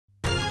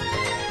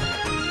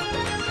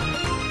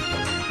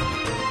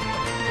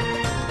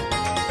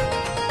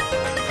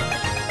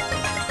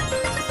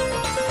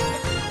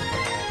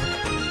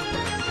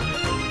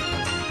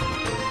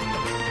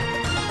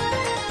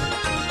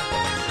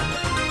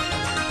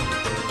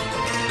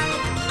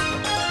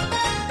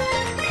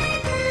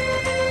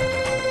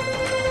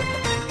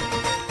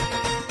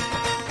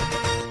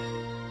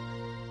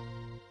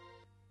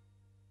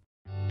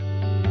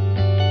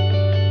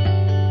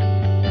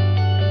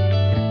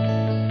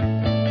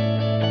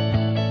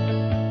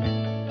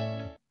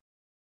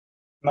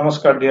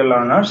Namaskar, dear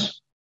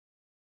learners.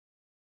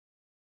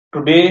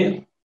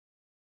 Today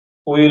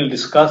we will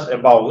discuss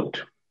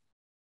about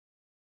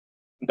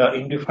the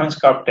indifference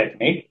curve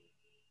technique,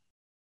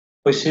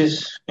 which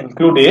is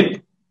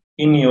included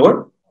in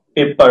your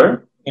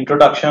paper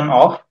Introduction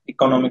of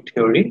Economic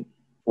Theory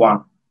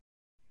 1.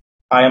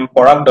 I am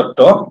Parag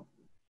Dutta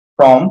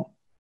from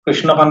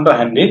Krishnakanta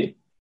Handit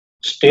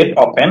State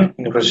Open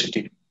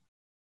University.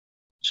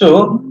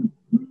 So,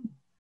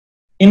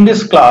 in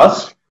this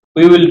class,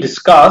 we will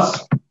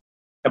discuss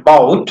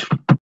about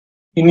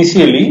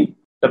initially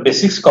the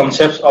basics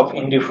concepts of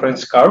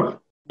indifference curve.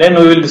 Then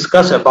we will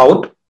discuss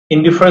about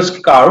indifference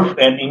curve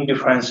and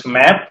indifference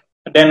map.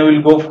 Then we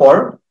will go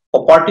for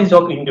properties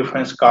of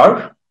indifference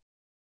curve.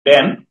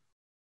 Then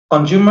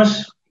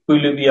consumers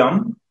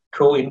equilibrium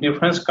through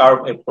indifference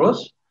curve approach.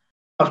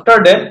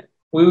 After that,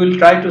 we will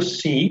try to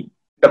see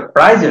the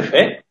price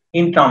effect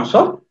in terms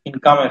of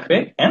income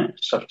effect and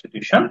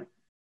substitution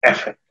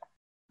effect.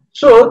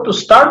 So to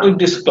start with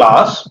this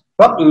class,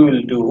 what we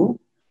will do,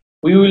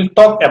 we will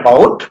talk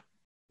about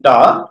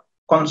the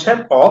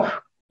concept of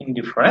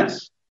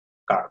indifference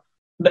curve.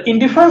 The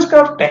indifference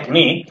curve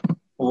technique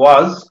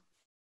was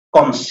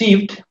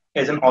conceived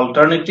as an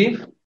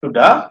alternative to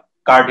the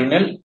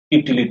cardinal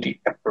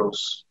utility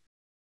approach.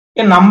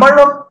 A number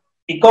of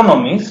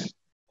economists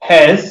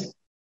has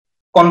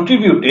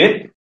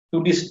contributed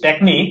to this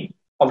technique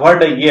over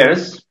the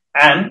years,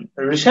 and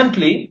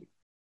recently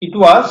it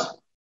was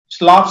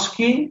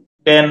Slavsky,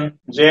 then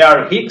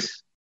J.R.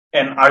 Hicks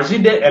and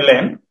R.G.D.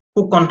 Allen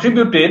who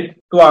contributed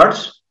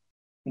towards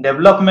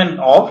development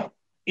of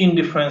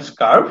indifference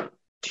curve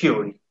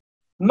theory.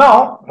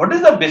 Now, what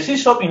is the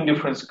basis of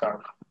indifference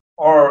curve,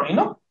 or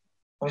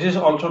which is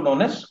also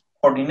known as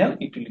ordinal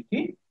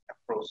utility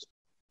approach?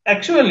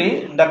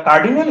 Actually, the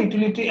cardinal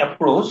utility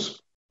approach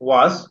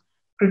was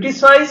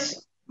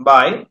criticized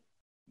by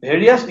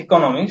various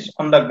economists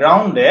on the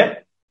ground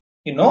that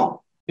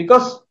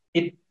because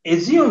it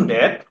assumed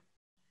that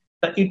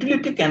the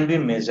utility can be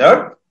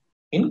measured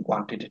in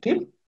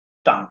quantitative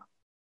terms,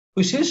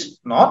 which is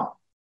not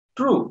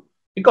true,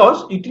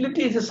 because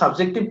utility is a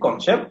subjective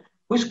concept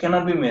which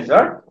cannot be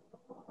measured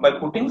by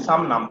putting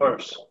some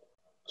numbers.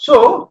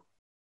 So,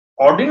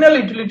 ordinal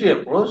utility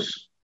approach,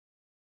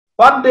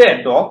 what they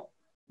adopt,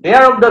 they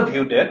are of the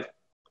view that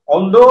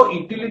although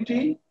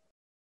utility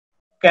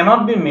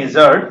cannot be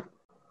measured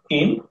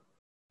in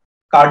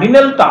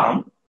cardinal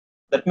term,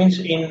 that means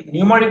in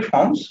numeric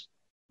forms,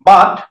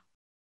 but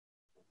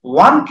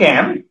one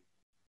can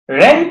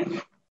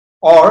rank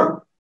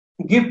or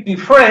give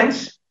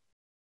preference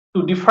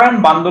to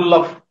different bundle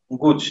of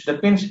goods.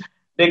 That means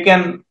they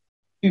can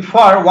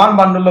prefer one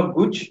bundle of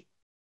goods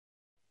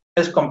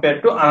as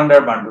compared to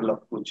another bundle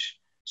of goods.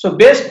 So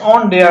based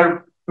on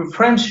their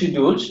preference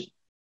schedules,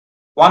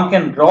 one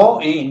can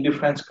draw a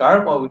indifference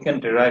curve, or we can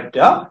derive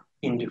the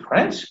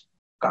indifference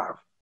curve.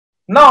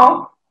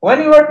 Now,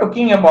 when you are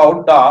talking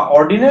about the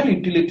ordinal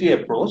utility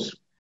approach,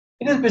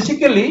 it is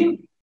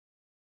basically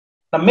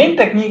the main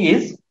technique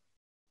is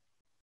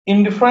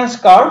indifference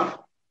curve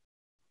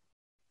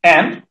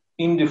and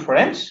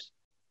indifference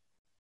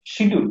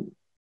schedule.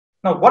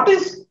 Now, what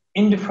is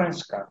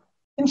indifference curve?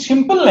 In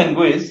simple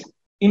language,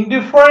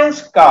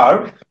 indifference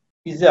curve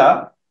is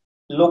a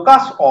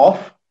locus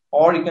of,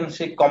 or you can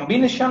say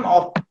combination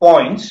of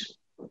points.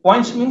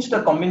 Points means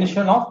the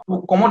combination of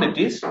two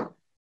commodities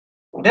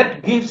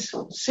that gives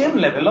same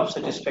level of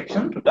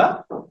satisfaction to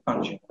the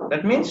consumer.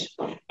 That means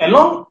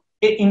along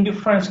a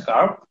indifference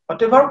curve,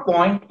 whatever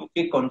point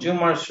a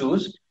consumer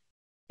chooses,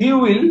 he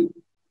will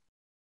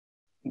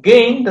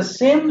gain the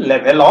same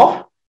level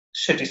of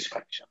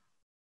satisfaction.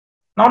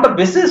 Now, the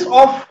basis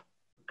of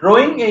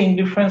drawing a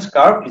indifference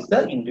curve is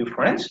the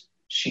indifference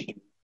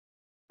schedule.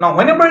 Now,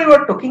 whenever you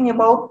are talking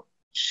about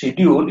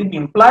schedule, it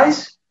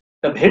implies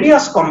the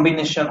various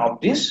combination of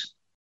these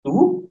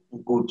two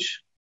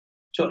goods.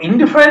 So,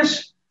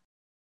 indifference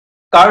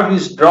curve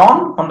is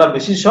drawn on the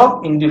basis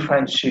of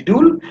indifference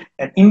schedule,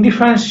 and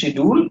indifference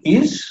schedule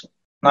is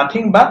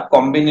nothing but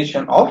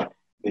combination of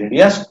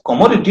various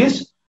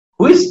commodities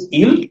which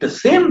yield the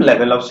same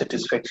level of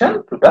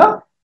satisfaction to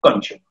the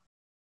consumer.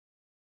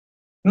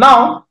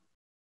 Now,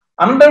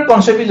 another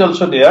concept is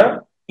also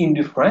there,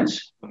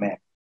 indifference map.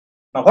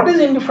 Now, what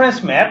is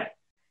indifference map?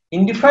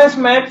 Indifference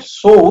map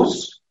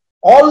shows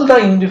all the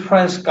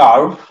indifference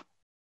curve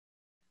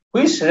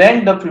which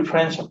rank the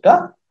preference of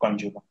the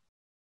consumer.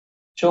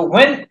 So,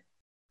 when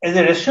as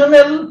a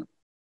rational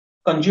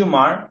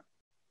consumer,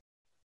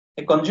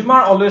 a consumer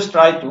always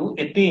try to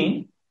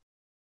attain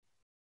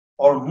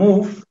or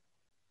move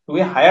to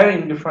a higher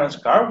indifference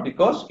curve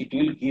because it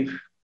will give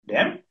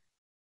them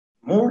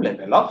more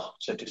level of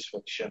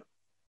satisfaction,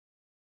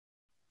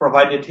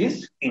 provided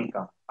his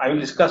income. I will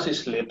discuss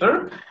this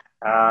later.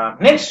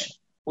 Next,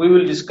 we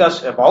will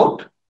discuss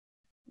about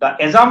the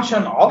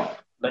assumption of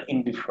the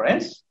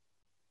indifference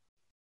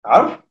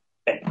curve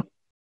technique.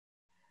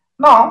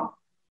 Now,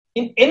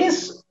 in any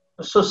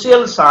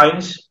social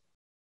science,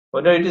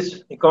 whether it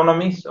is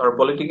economics or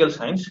political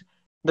science,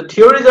 the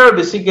theories are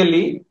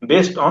basically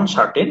based on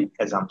certain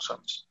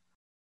assumptions.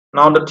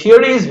 Now the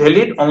theory is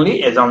valid,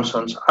 only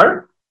assumptions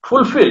are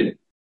fulfilled.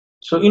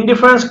 So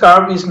indifference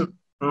curve is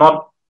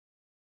not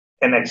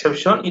an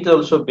exception, it is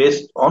also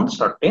based on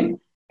certain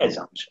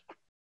assumptions.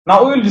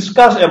 Now we will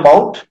discuss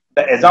about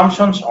the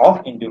assumptions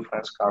of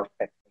indifference curve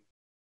technique.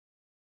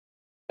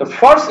 The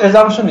first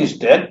assumption is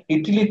that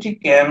utility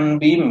can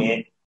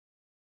be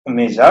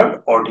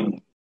measured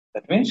ordinarily.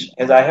 That means,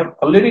 as I have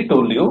already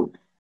told you,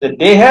 that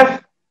they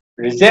have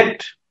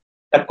rejected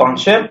the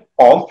concept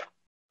of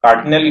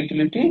cardinal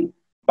utility,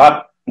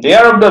 but they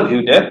are of the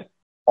view that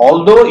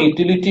although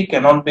utility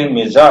cannot be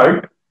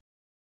measured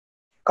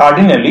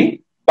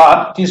cardinally,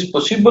 but it is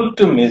possible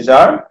to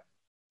measure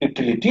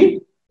utility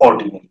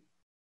ordinarily.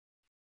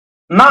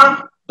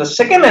 Now, the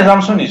second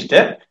assumption is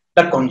that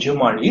the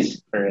consumer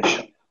is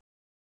rational.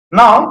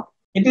 Now,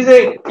 it is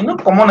a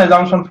common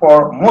assumption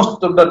for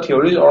most of the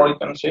theories, or you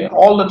can say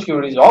all the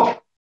theories of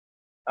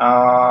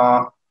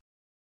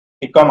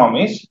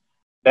economics,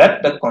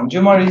 that the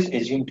consumer is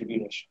assumed to be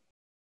rational.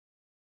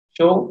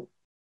 So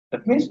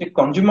that means a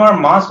consumer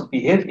must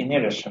behave in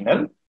a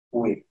rational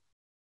way.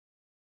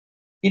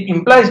 It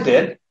implies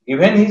that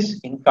given his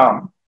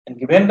income and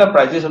given the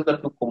prices of the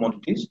two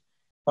commodities,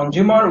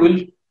 consumer will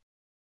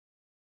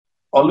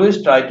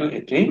always try to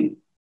attain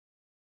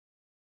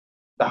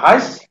the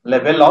highest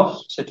level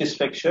of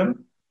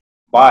satisfaction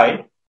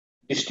by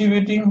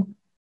distributing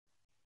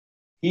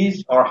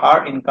his or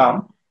her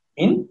income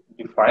in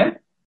different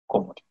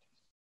commodities.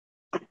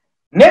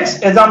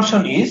 Next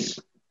assumption is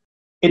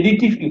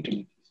additive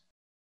utilities.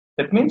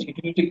 That means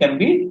utility can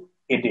be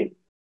added.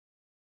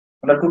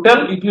 The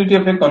total utility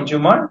of a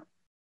consumer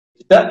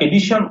is the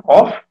addition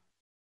of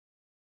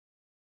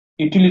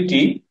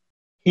utility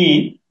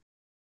he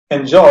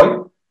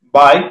enjoys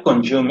by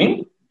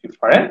consuming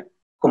different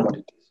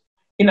commodities.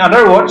 In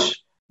other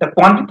words, the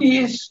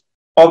quantities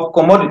of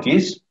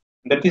commodities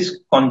that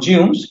is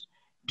consumed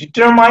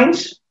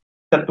determines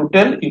the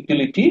total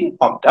utility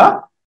of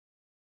the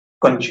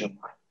consumer.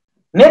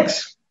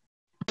 Next,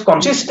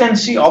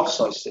 consistency of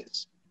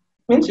choices.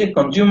 Means a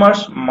consumer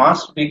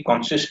must be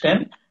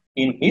consistent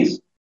in his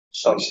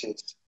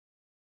choices.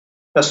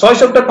 The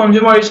choice of the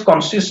consumer is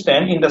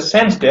consistent in the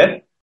sense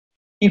that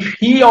if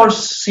he or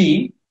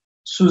she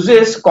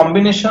chooses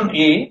combination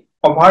A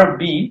over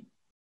B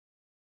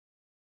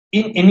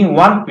in any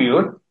one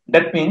period,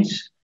 that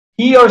means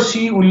he or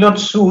she will not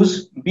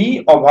choose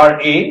B over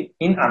A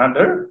in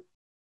another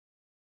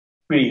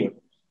period.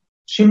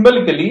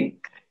 Symbolically,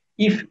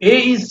 if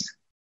A is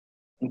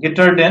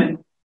greater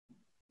than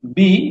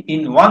B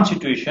in one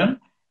situation,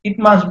 it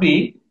must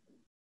be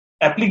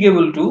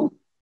applicable to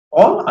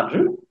all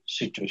other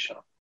situations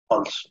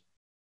also.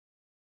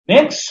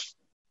 Next,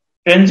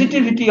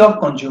 transitivity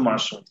of consumer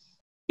choice.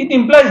 It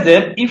implies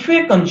that if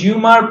a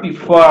consumer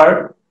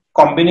prefers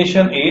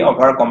combination A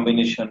over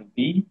combination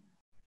B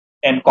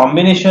and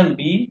combination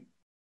B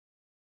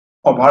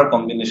over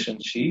combination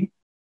C,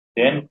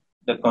 then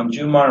the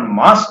consumer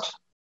must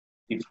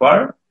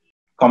prefer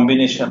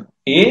combination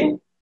A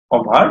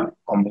over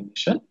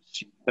combination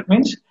C. That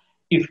means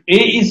if A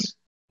is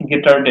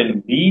greater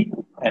than B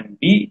and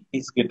B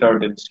is greater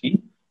than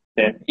C,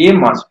 then A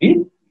must be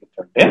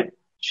greater than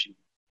C.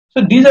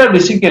 So these are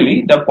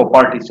basically the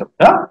properties of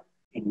the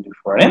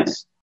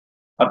indifference,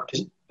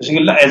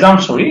 basically the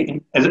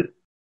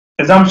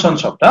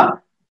assumptions of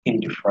the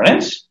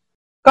indifference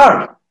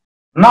curve.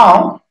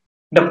 Now,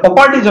 the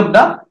properties of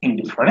the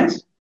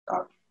indifference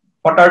curve.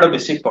 What are the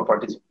basic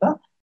properties of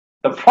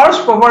the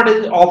first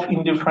property of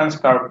indifference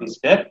curve is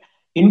that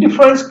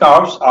indifference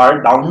curves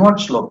are downward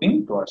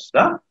sloping towards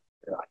the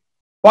right.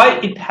 Why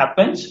it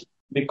happens?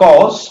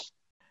 Because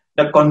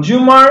the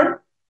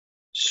consumer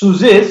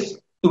chooses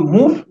to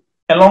move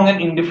along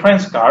an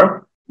indifference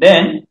curve,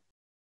 then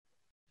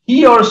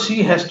he or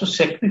she has to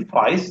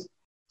sacrifice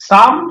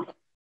some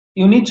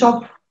units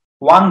of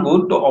one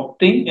good to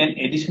obtain an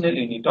additional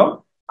unit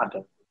of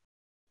other.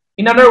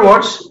 In other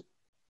words,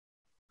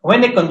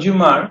 when a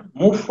consumer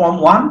moves from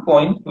one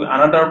point to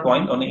another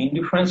point on an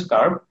indifference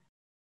curve,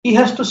 he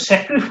has to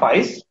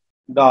sacrifice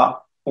the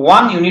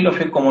one unit of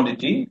a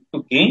commodity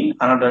to gain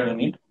another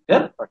unit of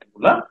that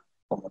particular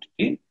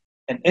commodity.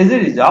 And as a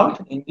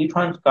result,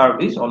 indifference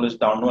curve is always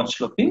downward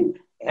sloping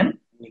and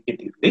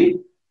negatively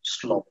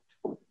sloped.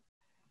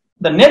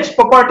 The next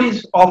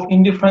properties of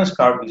indifference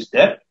curve is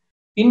that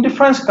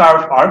indifference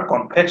curves are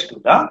convex to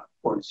the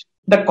origin.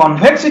 The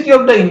convexity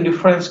of the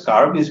indifference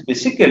curve is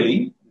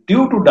basically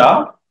due to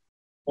the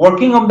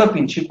working of the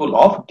principle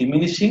of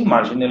diminishing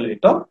marginal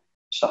rate of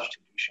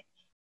substitution.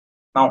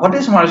 Now, what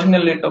is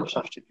marginal rate of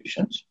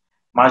substitutions?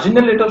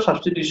 Marginal rate of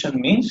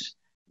substitution means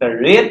the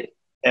rate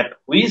at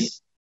which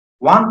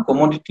one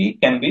commodity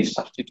can be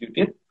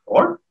substituted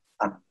for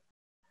another.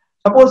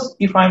 Suppose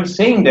if I am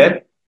saying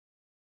that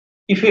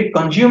if a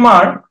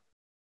consumer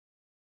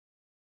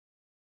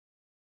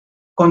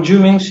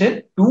consuming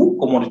say two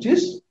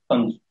commodities,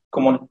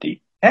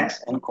 commodity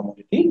X and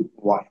commodity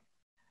Y.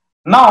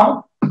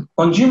 Now,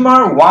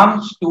 consumer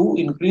wants to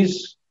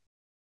increase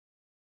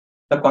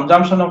the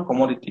consumption of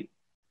commodity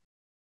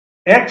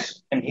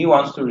X and he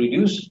wants to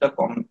reduce the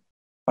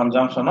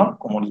consumption of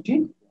commodity.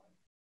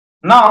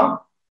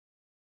 Now,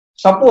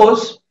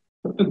 suppose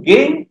to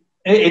gain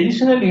an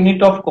additional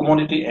unit of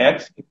commodity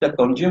X, if the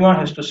consumer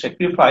has to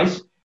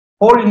sacrifice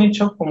 4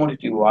 units of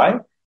commodity Y,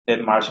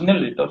 then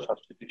marginal rate of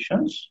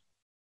substitutions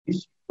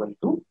is equal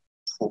to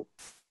 4.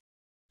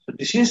 So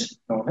this is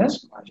known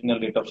as marginal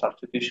rate of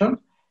substitution.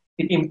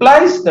 It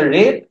implies the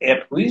rate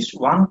at which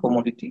one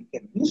commodity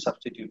can be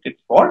substituted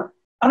for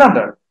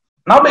another.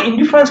 Now the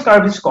indifference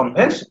curve is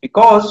convex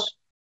because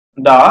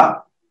the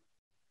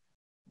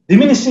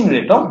diminishing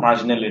rate of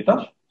marginal rate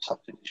of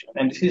substitution.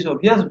 And this is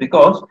obvious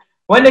because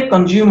when a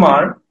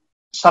consumer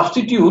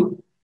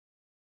substitute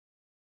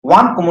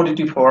one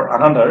commodity for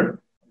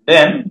another,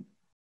 then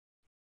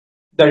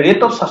the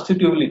rate of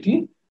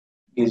substitutability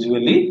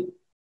usually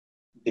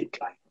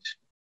declines.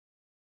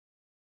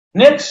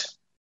 Next,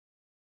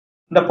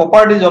 the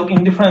properties of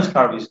indifference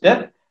curve is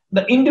that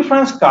the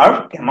indifference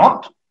curve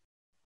cannot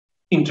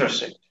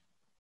intersect.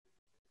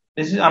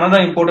 This is another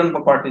important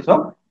properties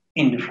of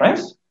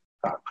indifference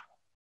curve.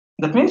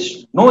 That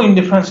means no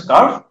indifference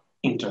curve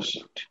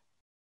intersect.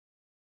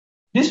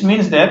 This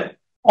means that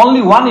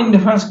only one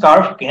indifference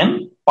curve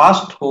can pass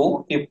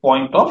through a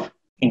point of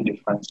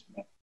indifference.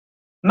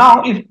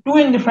 Now, if two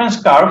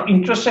indifference curves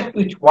intersect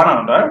with one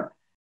another,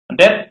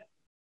 that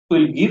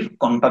will give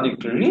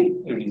contradictory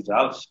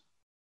results.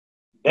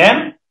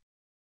 Then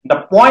the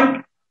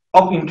point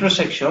of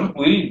intersection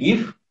will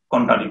give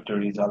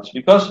contradictory results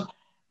because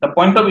the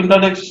point of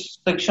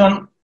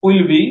intersection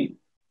will be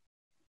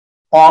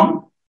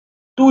on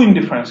two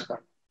indifference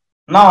curves.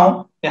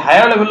 Now, a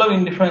higher level of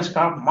indifference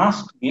curve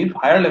must give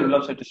higher level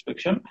of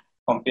satisfaction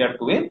compared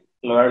to a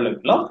lower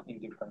level of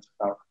indifference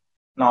curve.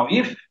 Now,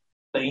 if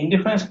the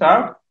indifference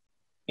curve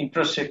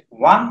intersect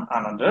one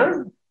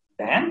another,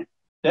 then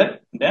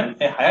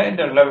a higher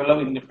level of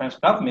indifference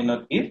curve may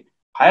not give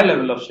higher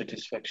level of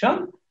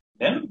satisfaction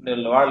than the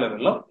lower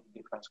level of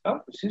indifference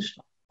curve, which is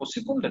not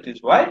possible. That is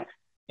why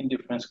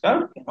indifference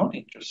curve cannot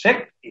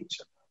intersect each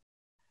other.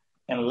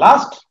 And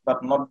last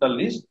but not the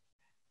least,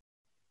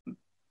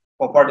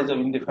 properties of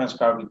indifference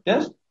curve is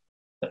just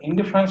the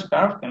indifference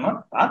curve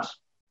cannot touch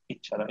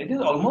each other. It is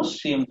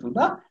almost same to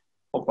the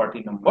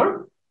property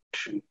number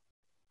 3.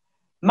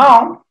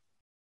 Now,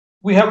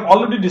 we have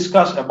already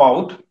discussed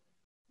about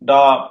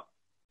the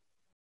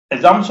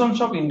assumptions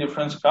of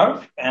indifference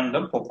curve and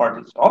the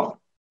properties of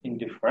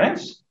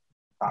indifference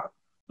curve.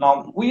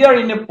 Now, we are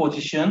in a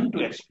position to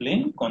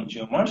explain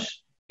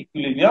consumers'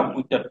 equilibrium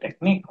with the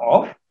technique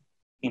of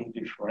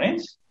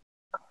indifference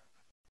curve.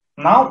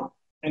 Now,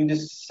 in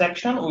this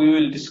section, we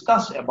will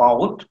discuss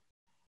about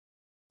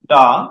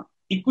the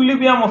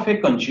equilibrium of a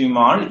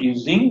consumer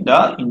using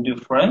the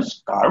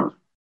indifference curve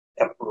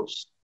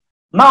approach.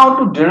 Now,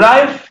 to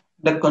derive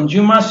the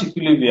consumer's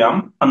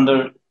equilibrium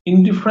under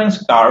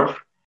indifference curve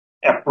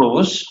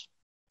approach,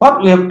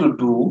 what we have to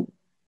do,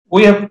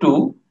 we have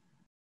to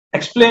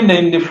explain the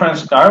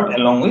indifference curve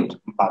along with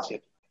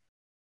budget.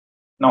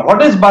 Now,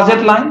 what is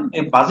budget line?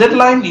 A budget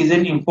line is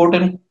an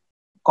important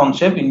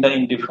concept in the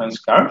indifference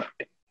curve.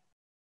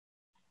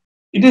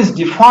 It is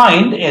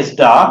defined as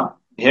the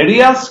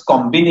various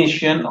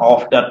combination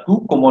of the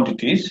two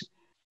commodities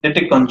that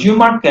a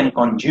consumer can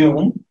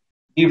consume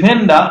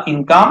given the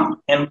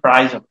income and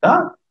price of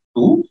the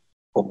two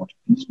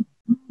commodities.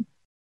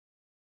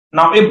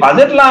 Now, a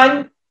budget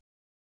line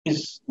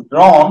is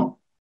drawn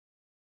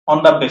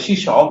on the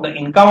basis of the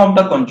income of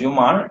the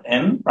consumer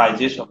and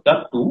prices of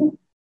the two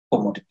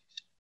commodities.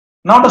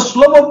 Now, the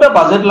slope of the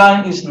budget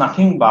line is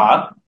nothing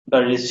but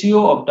the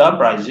ratio of the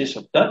prices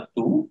of the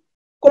two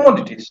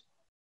commodities.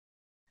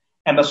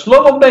 And the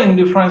slope of the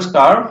indifference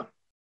curve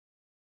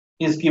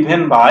is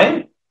given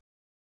by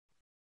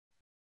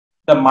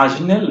the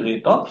marginal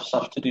rate of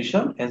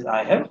substitution, as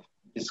I have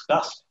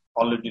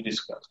already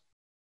discussed.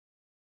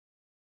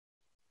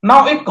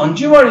 Now, a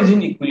consumer is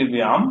in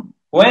equilibrium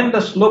when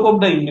the slope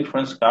of the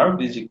indifference curve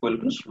is equal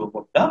to slope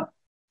of the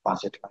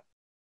budget line.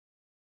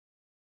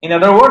 In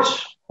other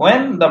words,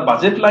 when the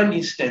budget line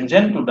is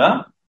tangent to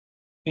the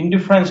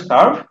indifference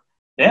curve,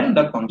 then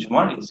the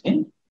consumer is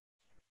in.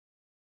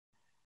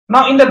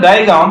 Now, in the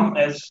diagram,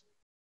 as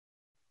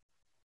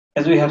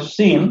we have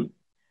seen,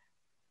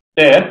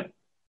 that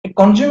a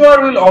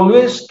consumer will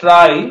always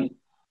try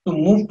to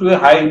move to a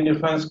high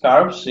indifference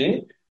curve,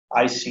 say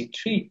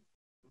IC3,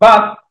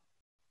 but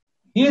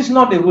he is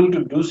not able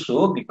to do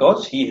so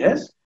because he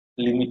has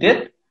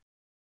limited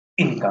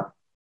income,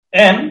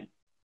 and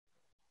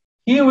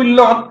he will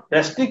not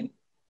restrict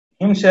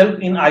himself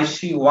in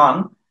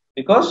IC1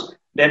 because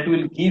that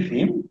will give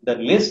him the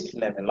least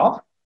level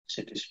of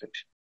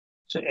satisfaction.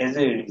 So as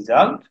a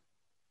result,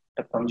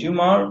 the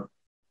consumer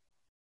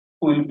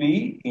will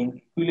be in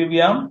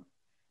equilibrium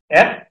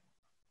at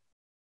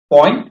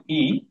point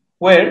E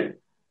where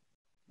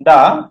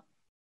the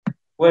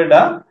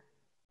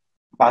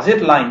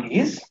budget line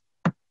is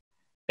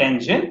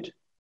tangent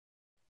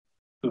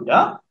to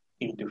the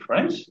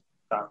indifference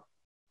curve.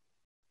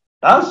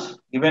 Thus,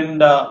 given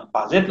the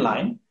budget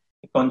line,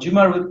 the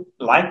consumer would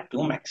like to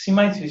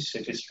maximize his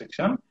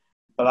satisfaction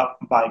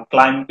by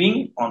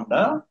climbing on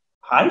the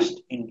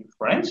highest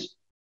indifference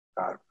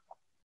curve.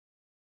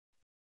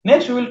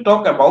 Next, we will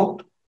talk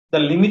about the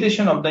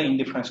limitation of the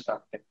indifference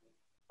curve technique.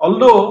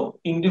 Although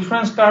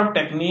indifference curve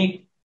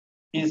technique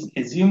is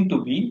assumed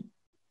to be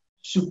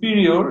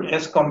superior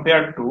as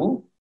compared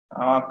to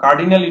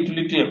cardinal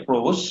utility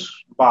approach,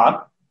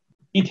 but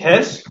it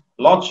has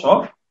lots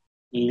of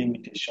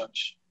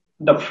limitations.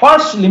 The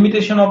first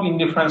limitation of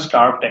indifference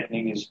curve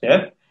technique is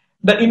that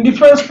the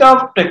indifference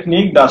curve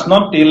technique does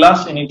not tell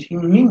us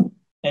anything new,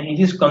 and it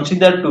is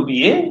considered to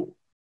be a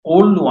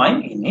old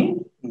wine in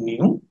a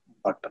new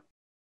bottle.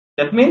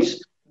 That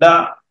means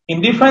the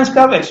indifference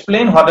curve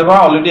explain whatever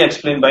already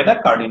explained by the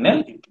cardinal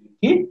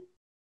utility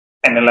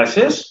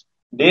analysis.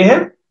 They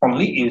have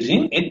only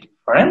using a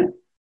different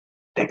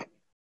technique.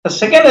 The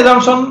second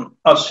assumption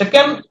or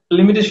second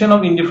limitation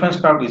of indifference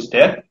curve is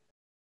that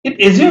it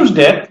assumes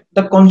that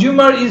the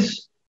consumer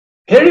is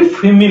very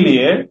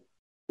familiar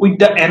with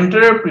the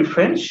entire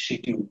preference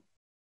schedule,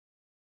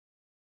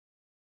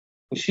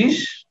 which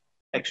is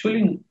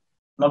actually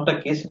not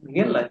the case in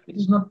real life. It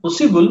is not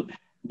possible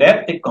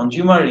that a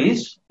consumer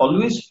is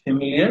always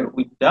familiar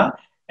with the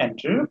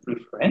entire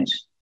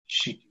preference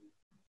schedule.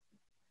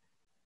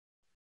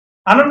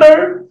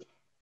 Another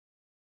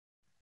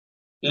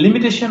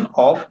limitation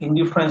of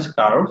indifference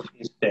curve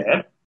is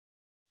that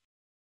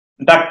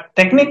the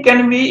technique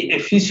can be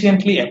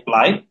efficiently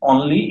applied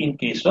only in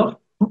case of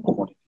two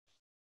commodities.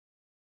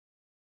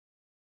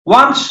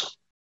 Once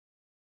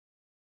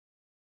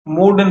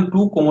more than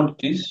two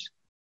commodities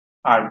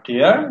are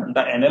there,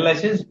 the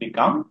analysis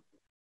becomes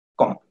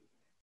complete.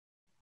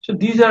 So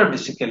these are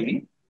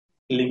basically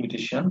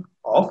limitation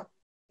of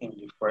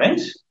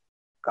indifference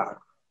curve.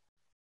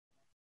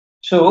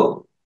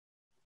 So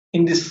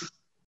in this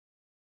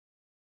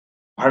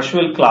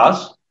virtual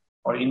class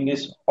or in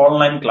this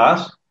online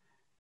class,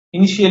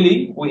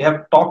 initially we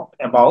have talked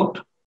about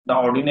the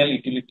ordinal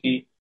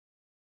utility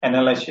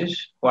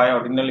analysis, why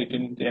ordinal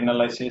utility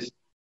analysis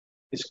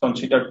is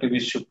considered to be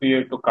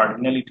superior to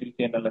cardinal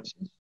utility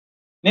analysis.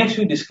 Next,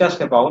 we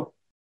discussed about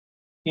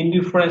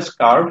indifference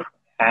curve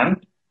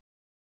and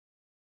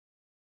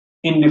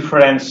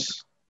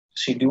indifference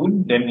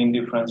schedule, then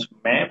indifference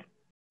map.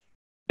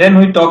 Then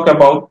we talked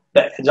about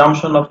the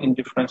assumption of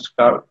indifference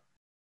curve,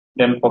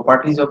 then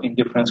properties of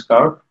indifference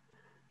curve.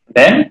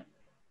 Then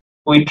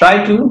we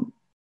try to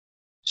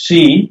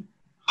see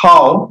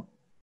how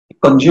the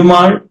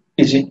consumer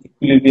is in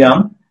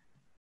equilibrium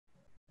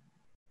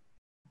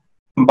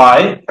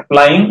by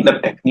applying the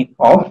technique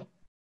of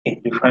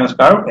indifference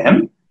curve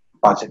and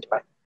budget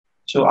line.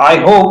 So I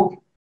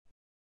hope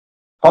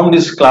from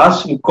this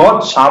class you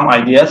got some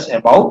ideas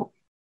about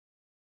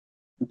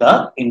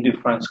the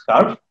indifference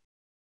curve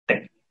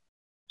technique.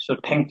 So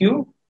thank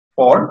you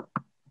for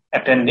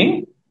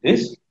attending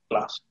this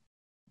class.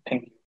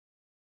 Thank you.